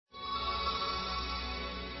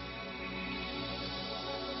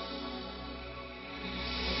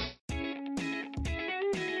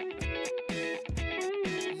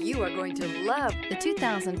You are going to love the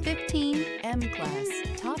 2015 M-Class.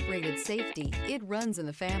 Top-rated safety, it runs in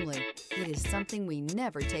the family. It is something we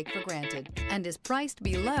never take for granted and is priced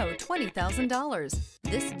below $20,000.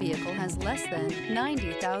 This vehicle has less than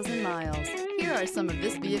 90,000 miles. Here are some of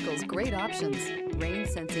this vehicle's great options: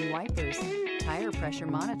 rain-sensing wipers, tire pressure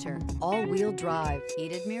monitor, all-wheel drive,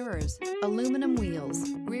 heated mirrors, aluminum wheels,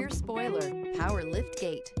 rear spoiler, power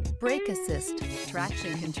liftgate, brake assist,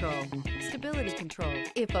 traction control, stability control.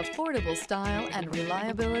 If affordable style and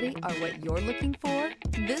reliability are what you're looking for,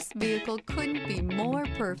 this vehicle couldn't be more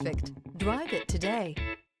perfect. Drive it today.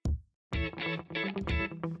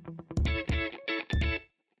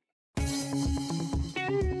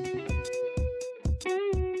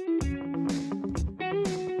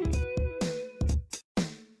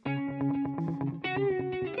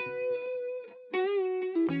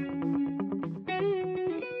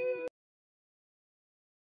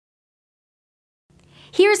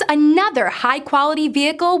 Here's another high-quality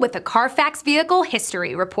vehicle with a Carfax Vehicle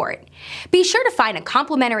History Report. Be sure to find a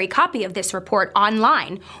complimentary copy of this report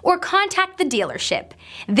online or contact the dealership.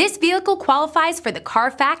 This vehicle qualifies for the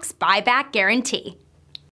Carfax Buyback Guarantee.